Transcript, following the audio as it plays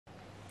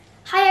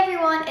Hi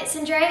everyone, it's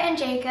Andrea and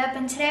Jacob,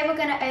 and today we're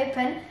going to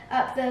open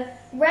up the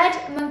red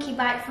monkey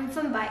bike from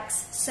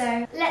FunBikes.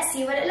 So let's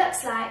see what it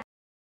looks like.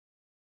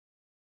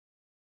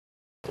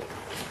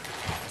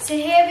 So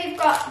here we've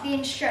got the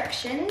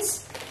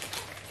instructions,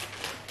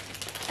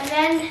 and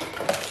then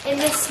in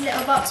this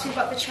little box we've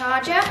got the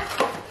charger.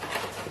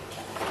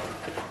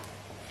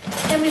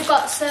 Then we've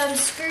got some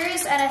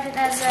screws, and I think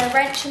there's a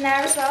wrench in there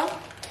as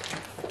well.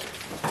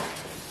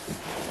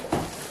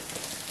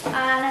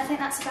 And I think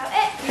that's about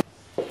it.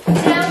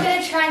 So now I'm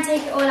going to try and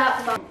take it all out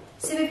of the box.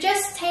 So we've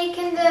just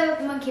taken the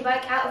monkey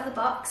bike out of the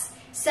box.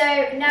 So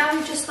now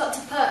we've just got to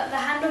put the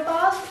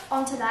handlebars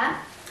onto there.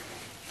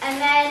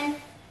 And then,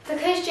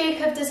 because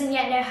Jacob doesn't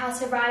yet know how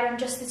to ride on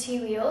just the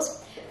two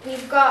wheels,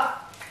 we've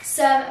got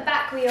some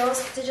back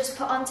wheels to just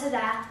put onto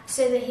there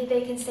so that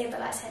they can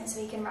stabilise him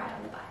so he can ride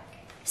on the bike.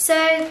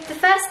 So the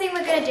first thing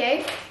we're going to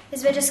do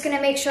is we're just going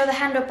to make sure the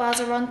handlebars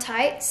are on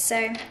tight.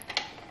 So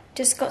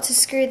just got to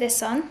screw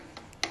this on.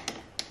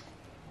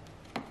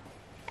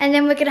 And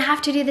then we're going to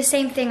have to do the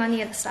same thing on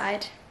the other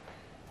side.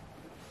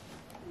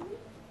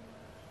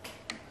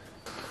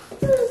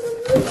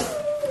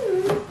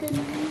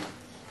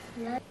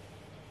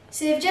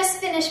 So we've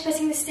just finished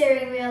putting the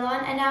steering wheel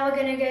on, and now we're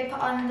going to go put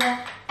on the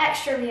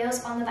extra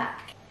wheels on the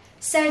back.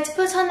 So to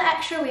put on the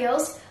extra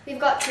wheels, we've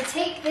got to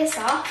take this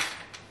off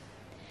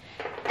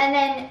and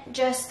then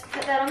just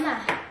put that on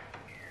there.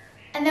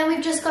 And then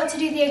we've just got to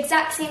do the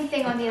exact same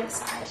thing on the other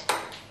side.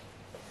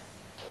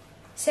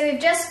 So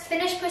we've just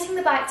finished putting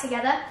the bike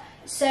together.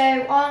 So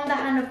on the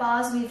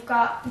handlebars we've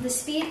got the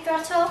speed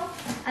throttle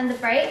and the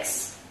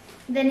brakes.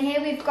 Then here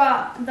we've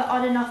got the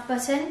on and off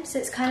button, so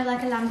it's kind of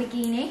like a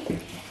Lamborghini.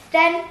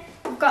 Then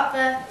we've got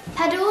the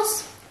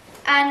pedals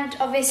and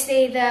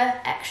obviously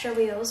the extra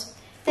wheels.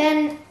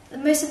 Then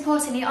most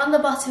importantly, on the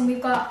bottom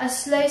we've got a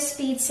slow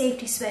speed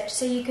safety switch,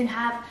 so you can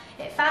have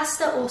it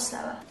faster or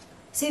slower.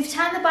 So we've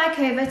turned the bike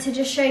over to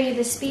just show you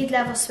the speed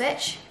level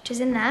switch, which is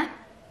in there.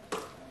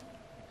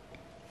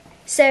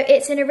 So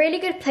it's in a really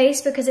good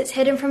place because it's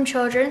hidden from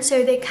children,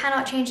 so they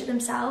cannot change it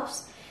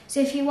themselves. So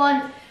if you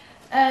want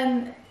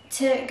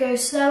to go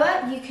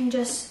slower, you can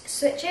just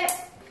switch it.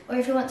 Or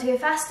if you want to go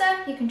faster,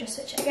 you can just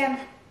switch it again.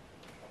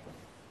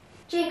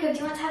 Jacob, do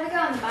you want to have a go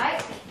on the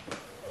bike?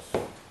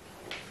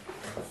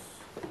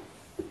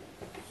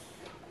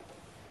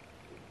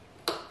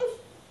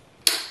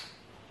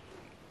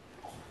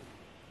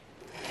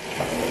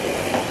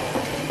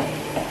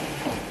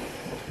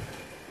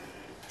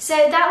 So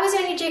that was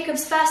only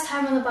Jacob's first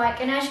time on the bike,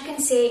 and as you can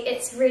see,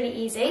 it's really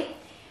easy.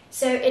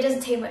 So it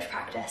doesn't take much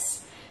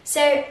practice.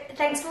 So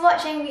thanks for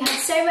watching. We had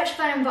so much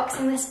fun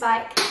unboxing this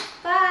bike.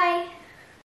 Bye!